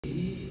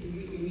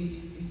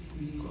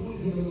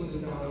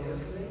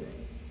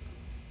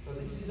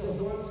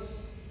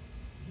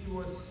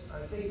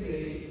think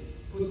they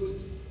put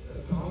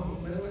a pound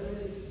of melon in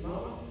his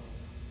mouth,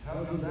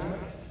 held him back,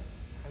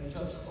 and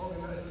just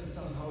organized him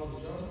somehow to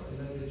jump, and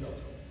then they jump.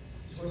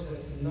 Because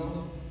there's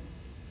no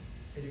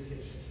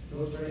education,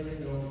 no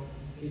training,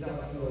 he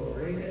doesn't know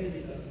a ring aid,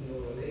 he doesn't know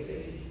a leg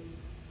aid.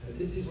 And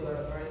this is what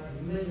I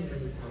find many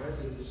times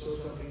in the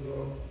social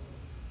bingo.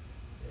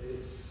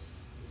 This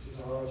is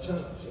our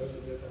challenge. You have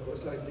to get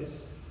horse like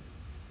this,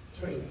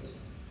 trained,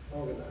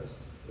 organized.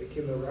 They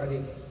came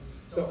riding us.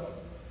 So,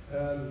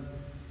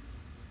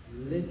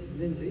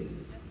 Lindsay,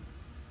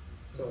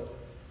 so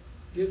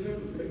give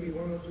him maybe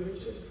 1 or 2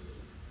 inches,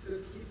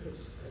 still keep him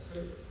as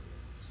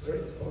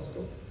straight as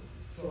possible.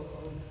 Short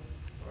arm,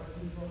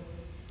 rising from,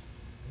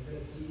 and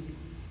let's see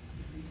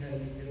if we can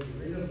get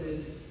rid of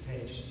this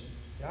tension.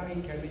 Yeah,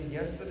 he came in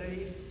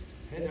yesterday,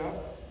 head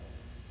up,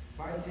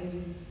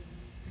 fighting,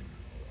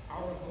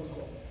 out of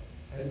control.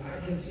 And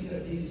I can see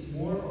that he's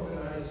more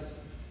organized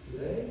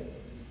today.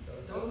 So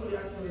don't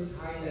react to his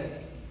high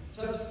neck.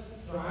 Just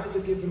try to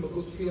give him a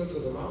good feel to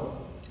the mouth.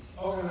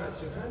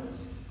 Organize your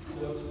hands,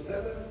 close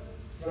together.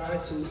 Try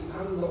to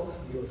unlock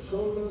your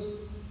shoulders.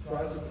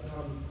 Try to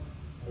become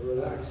a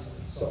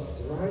relaxed,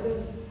 soft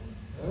rider.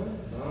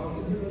 Now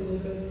give him a little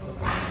bit.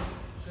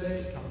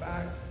 Shake, come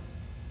back.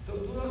 So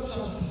do not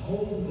just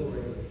hold the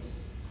reins.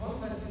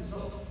 Contact is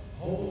not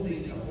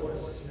holding a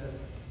horse in a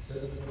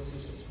certain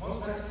position.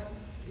 Contact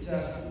is a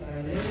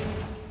dynamic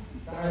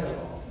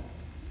dialogue.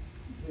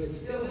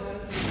 With still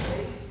hands in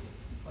place,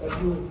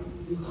 but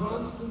you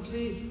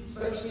constantly,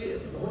 especially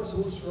if the horse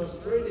who's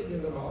frustrated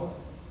in the mouth,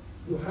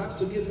 you have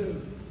to give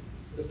him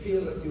the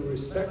feel that you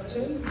respect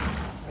him,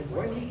 and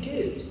when he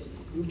gives,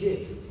 you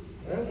give.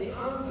 And the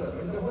answer,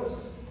 when the horse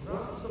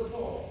runs the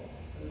ball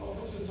and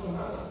offers you some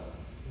balance,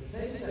 the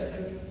same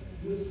second,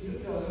 you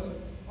tell him,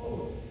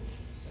 oh,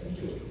 thank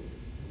you.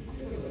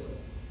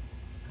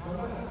 Come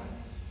back.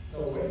 So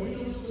when he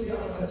looks to the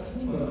outside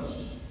too much,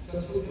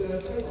 just look at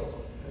that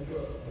table. And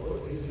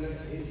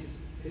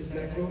his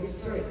neck will be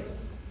straight.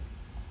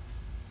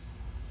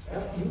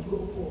 After you go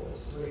forward,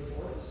 straight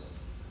forward,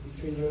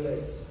 between your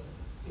legs.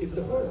 If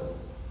the horse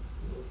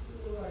goes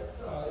to the right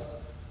side,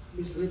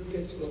 his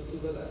ribcage goes to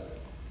the left.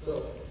 So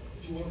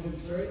if you want him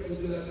straight, you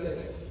do that leg.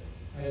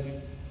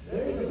 And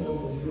there is a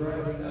moment you're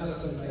riding an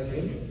elephant like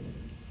him,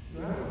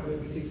 you have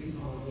maybe 60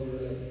 pounds on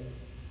your leg.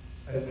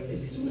 And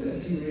as soon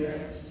as he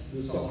reacts,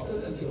 you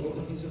soften and you hold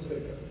a piece of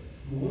paper.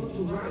 You want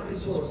to ride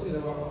this horse in a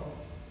while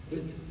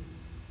with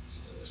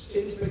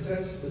inch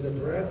with the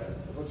breadth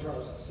of a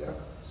trousers, yeah?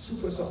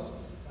 Super soft.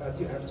 But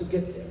you have to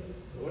get there.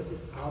 The horse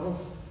is out of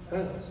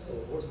balance. The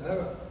horse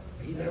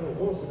he never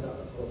was in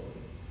balance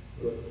properly.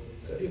 Good.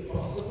 So if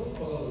possible,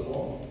 follow the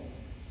wall.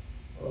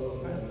 Follow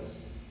the balance.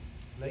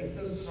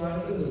 Lengthen,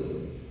 stride a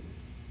little.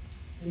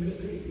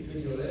 Symmetry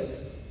between your legs.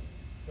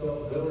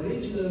 So the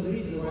original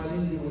reason why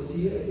Lindsay was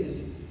here is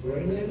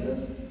brain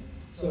lameness.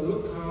 So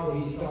look how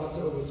he starts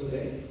over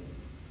today.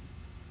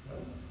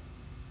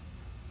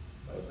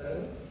 Like that.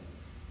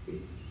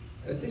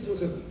 And this was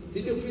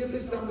did you feel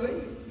this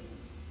stumbling?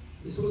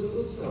 This was a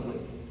good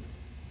stumbling.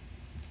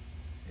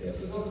 You have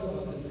to talk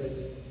about this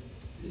later.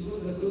 This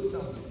was a good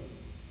stumbling.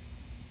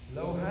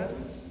 Low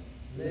hands,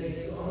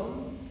 legs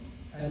on,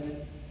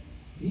 and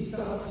he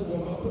starts to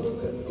warm up a little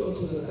bit, go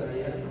to the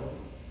diagonal.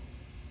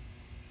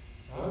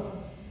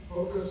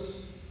 Focus,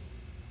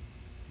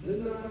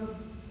 Linda,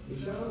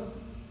 Michelle,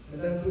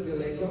 and then put your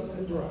legs on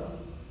and drive,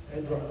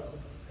 and drive,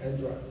 and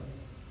drive,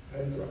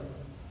 and drive.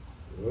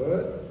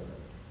 Good.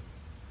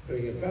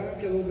 Bring it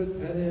back a little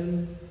bit, pet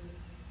him.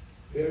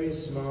 Very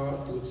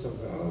smart, look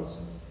somewhere else.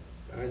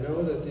 I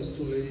know that these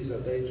two ladies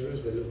are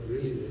dangerous, they look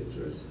really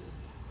dangerous.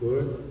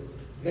 Good.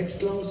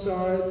 Next long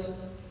side,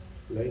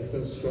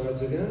 lengthen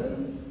strides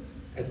again.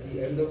 At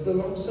the end of the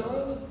long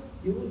side,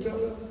 you will tell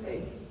them,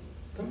 hey,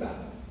 come back,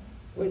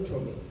 wait for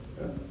me.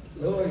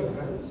 Lower your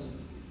hands,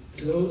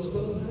 close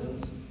both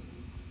hands.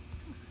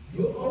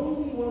 You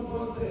only want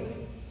one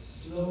thing,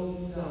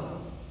 slow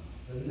down.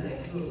 The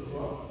neck will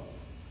drop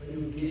when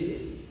you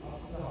give up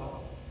the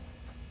heart.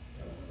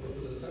 Go to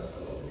the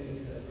circle,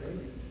 opening that ring,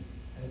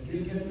 and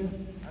give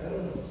him, I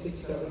don't know, 6,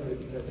 7,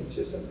 maybe 10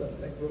 inches, and the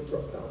neck will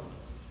drop down.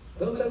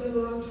 Don't let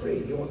him run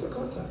free. You want a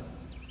contact,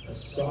 a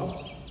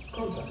soft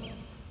contact,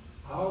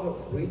 out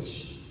of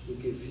which you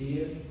give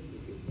here, you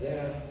give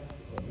there,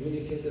 you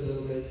communicate a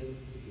little bit, you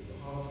give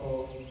a half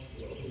hold,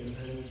 you open your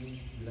hand, you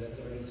let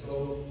the ring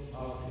go,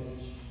 half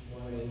inch,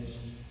 1 inch,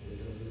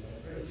 there's a little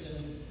vibration,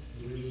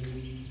 you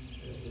release,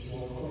 there's a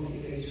small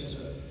communication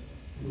that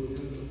you will do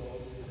the ball,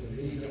 it's a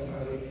really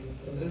dramatic.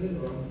 Don't let it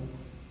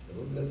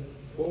run.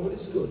 Forward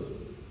is good,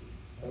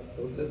 but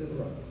don't let it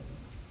run.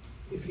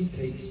 If he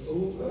takes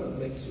over and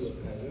makes you a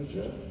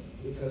passenger,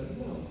 you tell him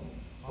no.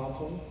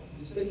 Half on,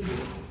 you stay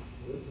here.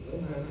 Good, no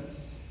hands.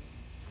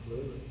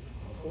 Good,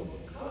 half on,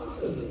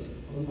 constantly.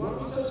 On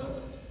one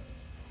circle.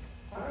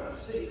 5,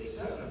 6,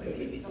 7,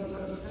 maybe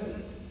sometimes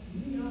 10.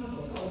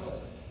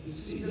 You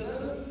see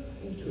 11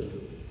 and 2.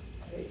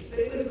 Hey,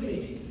 stay with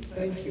me.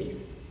 Thank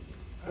you.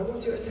 I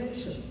want your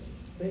attention.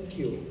 Thank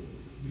you.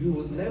 You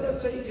would never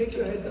say take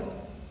your head down.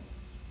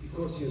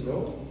 because you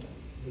know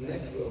the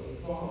neck will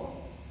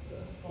fall, the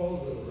fall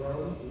will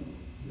round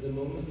the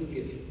moment you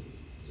give it.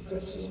 It's a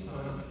question of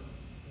time.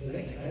 The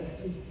neck has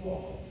to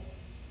fall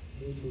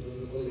into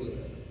the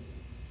ligament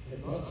and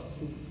not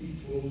to be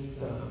pulled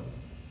down.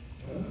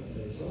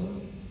 There's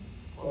on.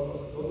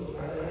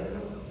 Both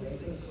eye make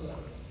this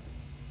up.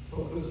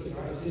 Focus the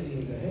guy sitting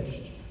in the hedge.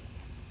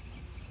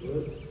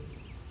 Good.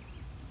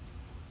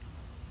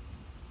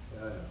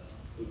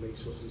 Good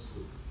makes horses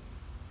good.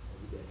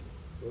 Every day.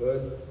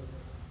 Good.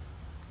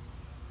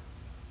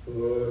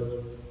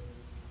 Good.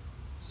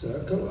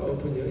 Circle,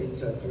 open your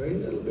inside brain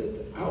a little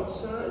bit.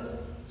 Outside,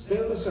 stay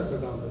on the circle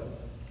down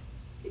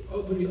there.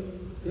 Open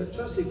your,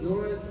 just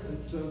ignore it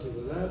and turn to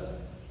the left.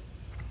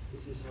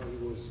 This is how he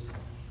was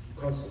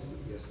constantly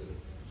yesterday.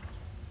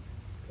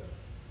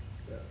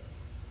 Yeah.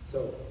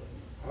 So,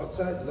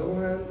 outside, low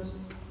hands,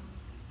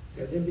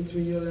 get in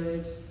between your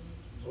legs,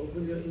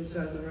 open your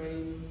inside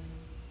brain,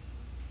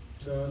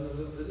 turn a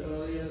little bit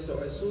earlier. So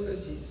as soon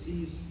as he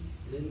sees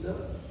Linda,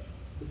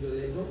 put your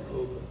leg on,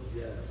 open.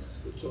 Yes,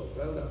 good job,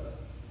 well done.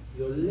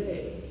 Your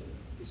leg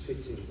is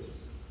fixing this.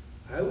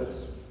 I would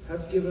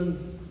have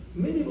given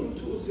minimum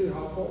 2 or 3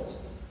 half holds,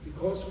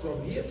 because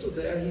from here to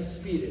there he's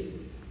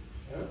speeding.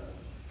 Yeah?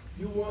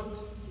 You want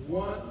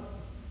one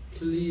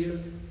clear,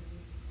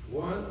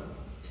 one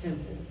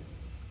tempo.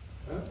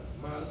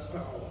 Miles per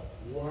hour,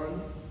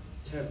 one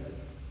tempo.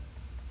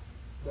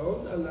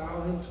 Don't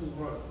allow him to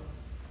run.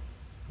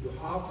 You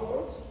half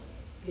hold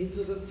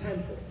into the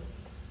tempo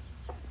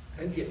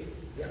and give.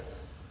 Yes.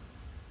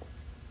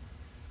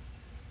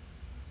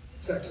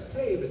 Exactly.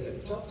 Play with him.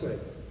 Talk to him.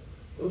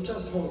 Don't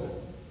just hold him.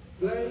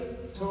 Play,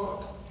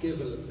 talk, give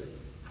a little bit.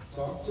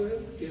 Talk to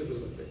him, give a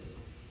little bit.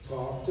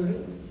 Talk to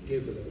him,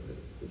 give a little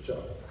bit. Good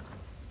job.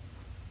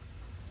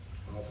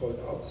 Half hold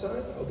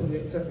outside, open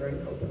your inside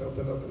brain,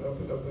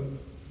 open.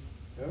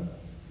 Yeah?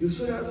 You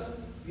should have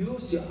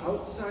used your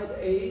outside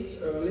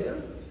aids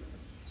earlier.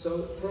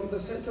 So from the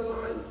center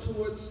line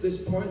towards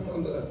this point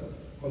on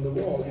the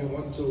wall, you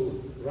want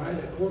to ride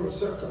a quarter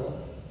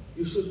circle.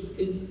 You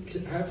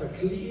should have a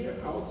clear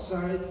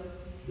outside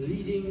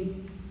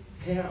leading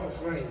pair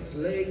of reins,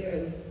 leg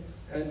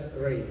and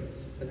rein.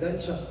 And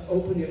then just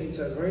open your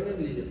inside rein and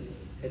lead it.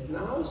 And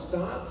now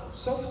start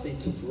softly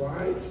to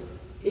drive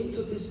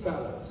into this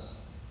balance.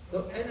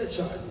 Don't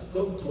energize it,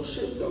 don't push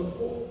it, don't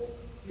pull.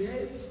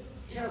 Behave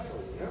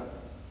carefully, yeah?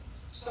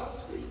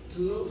 Softly,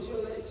 close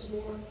your legs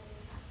more.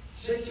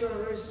 Shake your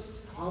wrist,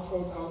 half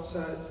hold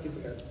outside, give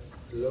it.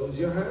 Close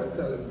your hand,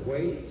 tell him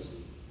wait,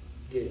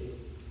 give.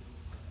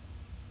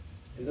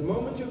 And the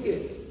moment you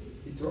give,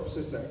 he drops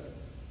his leg.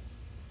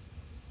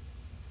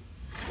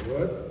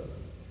 Good.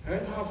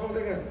 And half hold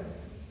again.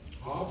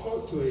 Half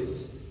hold to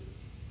his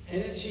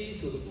energy,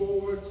 to the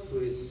forward, to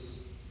his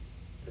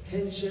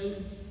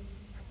attention.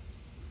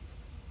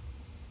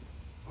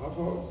 Half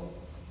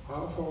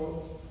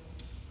hold.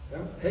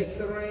 Yeah. Take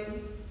the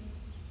rein,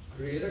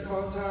 create a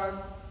contact,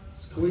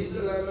 squeeze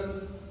the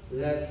lemon,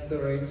 let the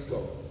reins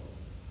go.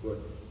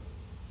 Good.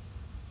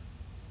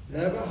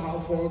 Never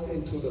half hold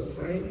into the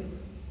frame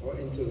or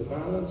into the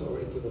balance or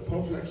into the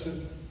palm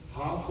flexion.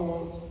 Half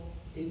hold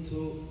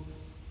into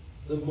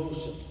the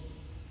motion.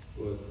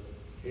 Good.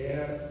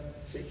 Here,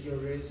 shake your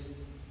wrist,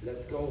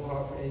 let go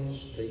half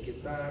inch, take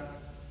it back,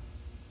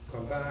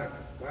 come back,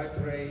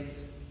 vibrate,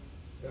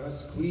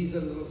 squeeze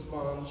a little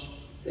sponge.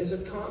 There's a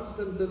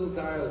constant little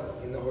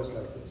dialogue in a horse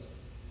like this.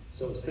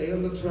 So stay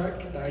on the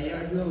track,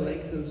 diagonal,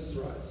 lengthen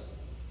strides.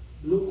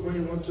 Look where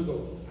you want to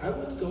go. I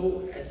would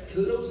go as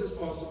close as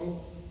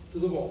possible to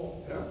the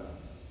wall. Yeah?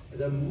 And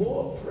the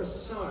more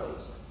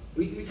precise,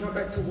 we come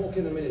back to walk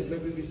in a minute.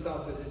 Maybe we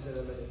start with this in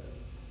a minute.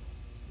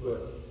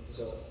 Good.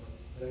 So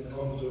then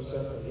come to a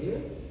circle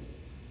here.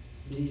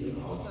 Lead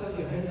him outside.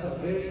 Your hands are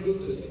very good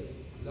today.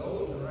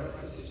 Low in the right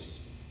position.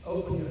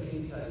 Open your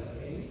inside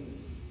ring.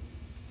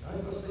 I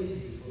was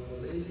easy for a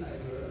lady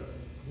like her.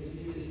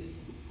 Maybe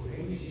for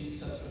him, she's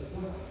just a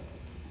fly.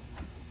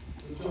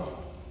 Good job.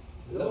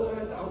 Low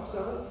hand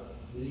outside,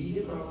 lead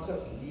him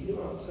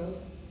outside.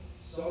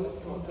 Solid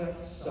contact,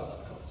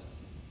 soft contact.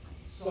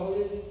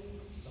 Solid,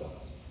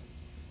 soft.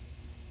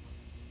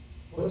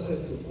 Horse has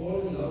to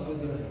fall in love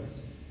with your hands.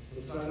 So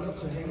try not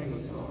to hang on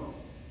his arm.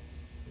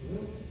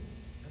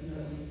 And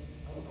then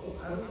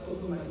I will go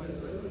to my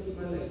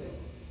leg.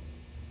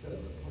 The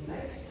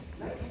neck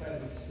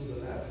bends to the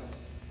left.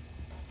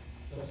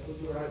 Just put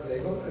your right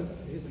leg on and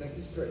his neck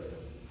is straight.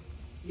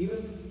 Even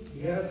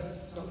he has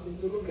something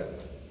to look at.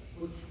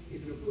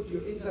 If you put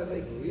your inside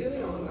leg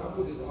really on, now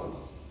put it on,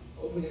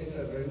 open your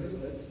inside leg a little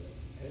bit,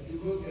 and you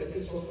will get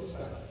this focus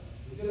back.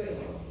 Put your leg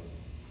on.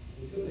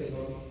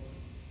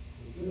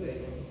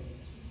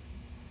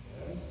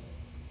 Yes.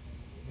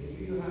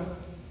 Maybe you have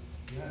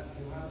to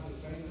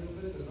train a little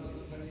bit,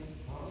 another 20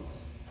 pounds.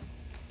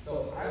 So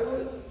I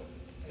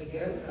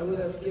would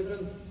have given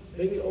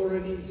maybe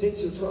already, since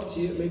you trot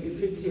here, maybe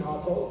 50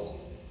 half holds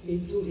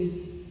into his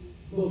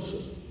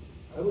motion.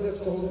 I would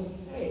have told him,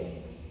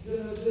 hey,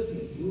 you're not with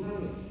me, you're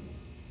running.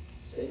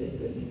 Stay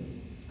with me.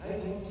 I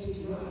want to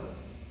drive.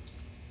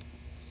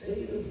 Stay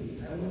with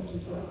me. I want to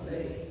drive.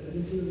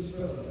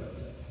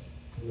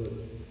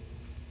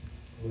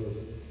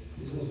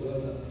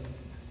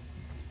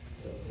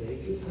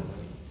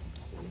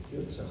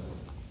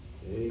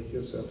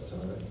 Take yourself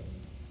time.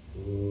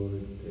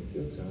 Good. Take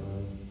your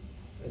time.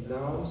 And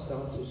now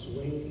start to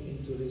swing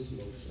into this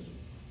motion.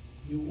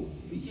 You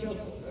be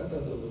careful.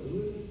 Don't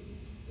overdo it.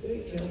 Very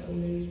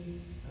carefully.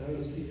 Now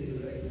you see that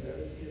you're like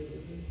very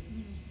carefully.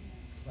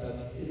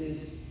 But it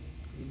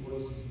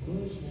was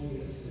much more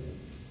yesterday.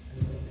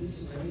 And on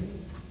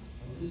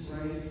this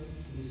way,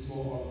 is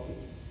more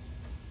object.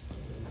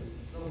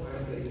 No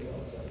mind that is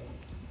outside.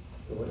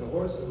 So when a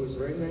horse who is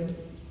reining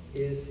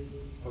is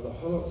on the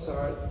hollow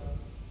side,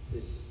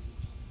 this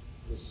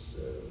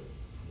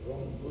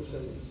wrong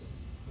motion is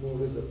more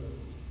visible.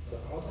 So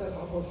outside,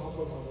 hop on,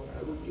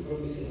 I would give a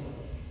million.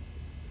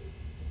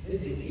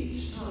 This is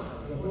each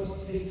time the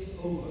horse takes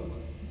over.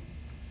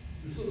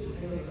 You should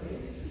prepare your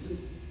legs, you should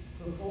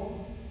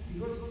perform,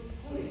 because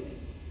pull it.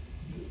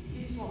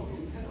 He's strong,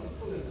 you cannot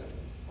pull it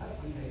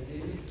like we had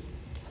did.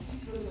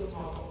 Squeeze the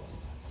top.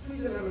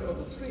 Squeeze it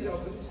over, squeeze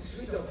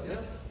up,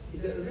 yeah?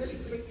 Is it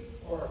really quick?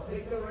 Or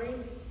take the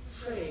rein,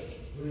 shake,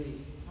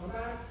 release. Come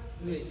back,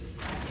 release.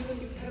 Even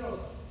you cannot.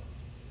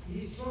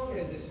 He's strong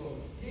at this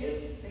moment.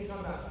 Give and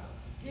come back.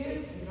 Give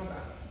and come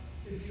back.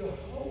 If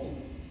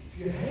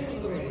you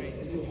hang the rein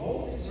and you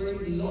hold this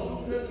rein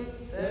longer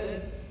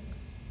than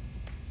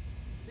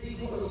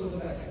 3/4 of a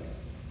second,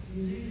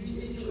 you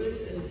lead into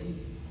it and he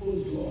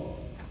pulls you off.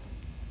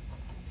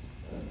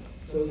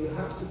 So you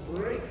have to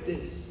break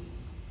this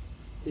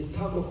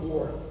tug of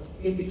war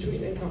in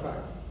between and come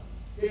back.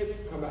 Give,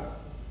 come back.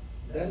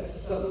 Then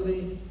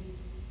suddenly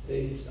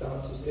they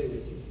start to stay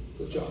with you.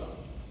 Good job.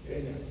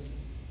 Very nice.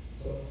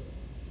 So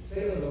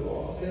stay on the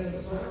wall, stay on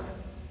the track.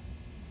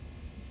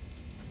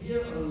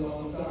 Here on the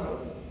long side,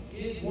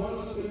 give 1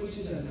 or 2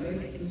 inches and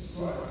make the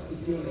stride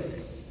with your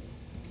legs.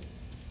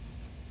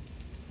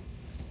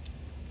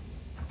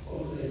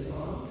 Hold this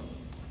arm.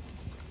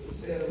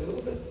 Stay a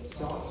little bit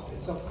soft,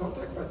 in soft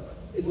contact, but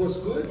it was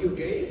good, you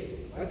gave.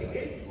 But you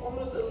gave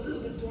almost a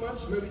little bit too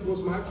much, maybe it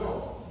was my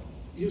fault.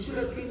 You should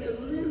have been a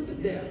little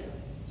bit there.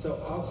 So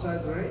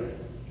outside rein,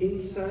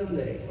 inside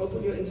leg.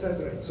 Open your inside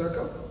rein,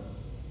 circle.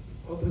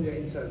 Open your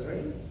inside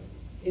rein.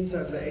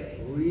 Inside leg,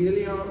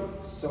 really on,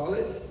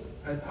 solid,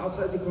 and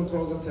outside you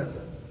control the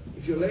tempo.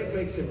 If your leg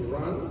makes him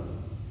run,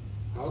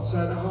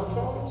 outside a half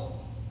halt,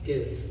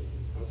 give.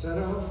 Outside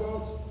a half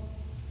halt,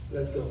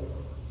 let go.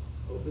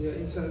 Open your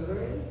inside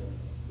rein,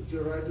 put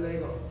your right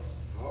leg on.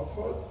 Half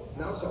halt,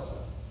 now soften.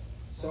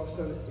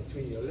 Soften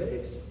between your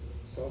legs,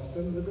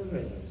 soften with the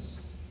reins.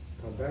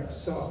 Come back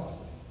soft.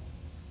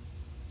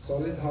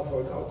 Solid half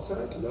hold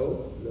outside,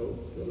 low,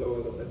 the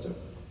lower the better.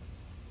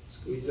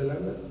 Squeeze the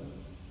lemon.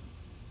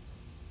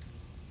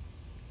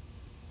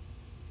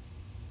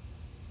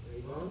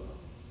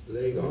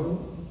 Leg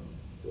on,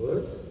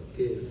 good,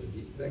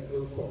 give, leg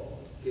will fall,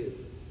 give,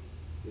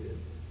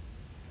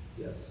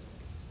 yes,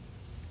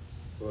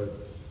 good.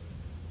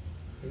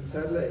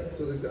 Inside leg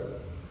to the ground.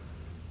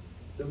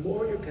 The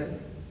more you can,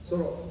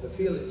 sort of, the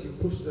feel is you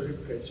push the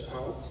ribcage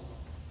out,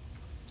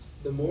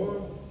 the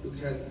more you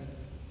can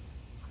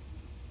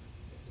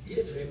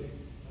give him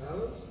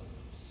balance,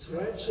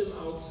 stretch him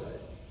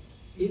outside,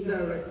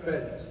 indirect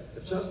bend,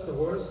 adjust the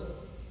horse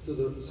to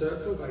the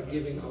circle by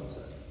giving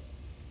outside.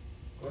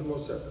 One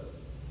more circle.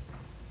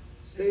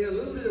 Stay a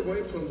little bit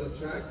away from the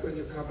track when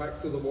you come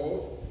back to the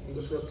wall on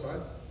the short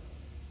side,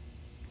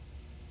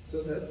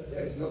 so that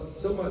there is not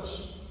so much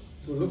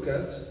to look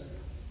at.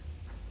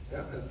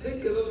 Yeah, and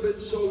take a little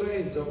bit shoulder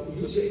in, so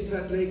use your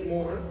inside leg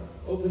more,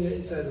 open your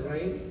inside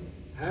rein,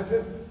 have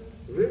him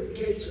rib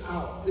cage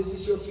out. This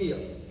is your feel.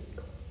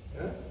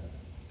 Yeah?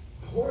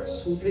 A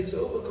horse who takes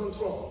over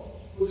control,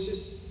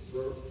 pushes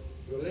your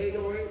leg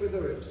away with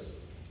the ribs,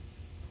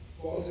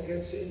 falls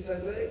against your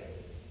inside leg,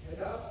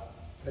 head up,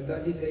 and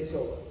then he takes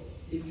over.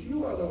 If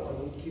you are the one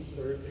who keeps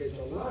the rib cage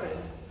online,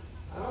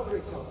 now for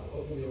example,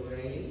 open your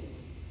rein,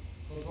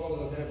 control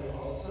the tempo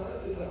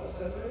outside with the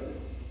outside rein,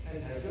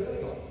 and have your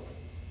leg on.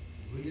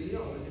 Really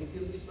on, let me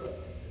feel this breath.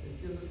 Let me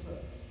feel this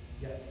breath.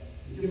 Yes.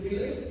 Did you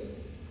feel it?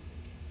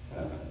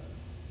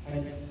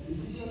 And this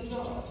is your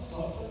job.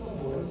 Soften the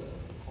horse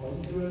on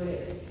your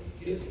leg.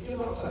 Give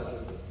outside a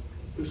little bit.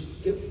 Push,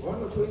 give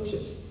 1 or 2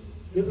 inches.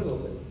 Give a little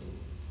bit.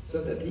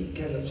 So that he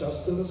can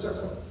adjust to the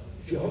circle.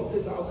 If you hold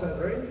this outside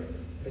rein,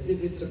 as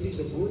if it's a piece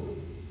of wood,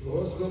 the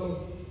horse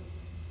will,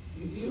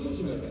 you lose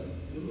him again.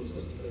 You lose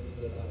the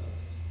balance.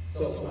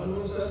 So 1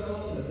 more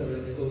circle, let the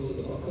legs go to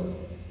the bottom.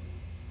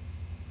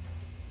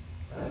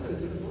 That's what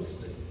you're supposed to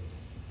do.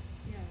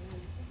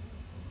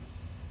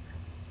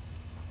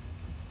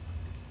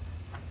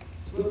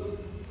 Good.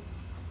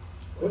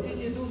 What did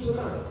you do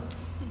tonight?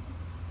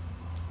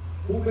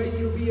 Who made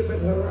you be a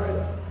better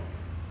rider?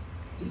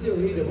 Did you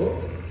read a book?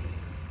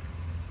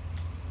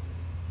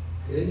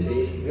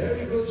 Lindsay,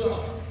 very good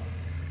job.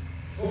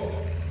 Oh,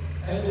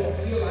 and what,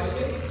 do you like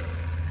it?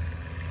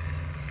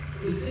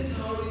 Is this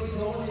how it is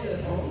normally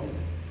at home?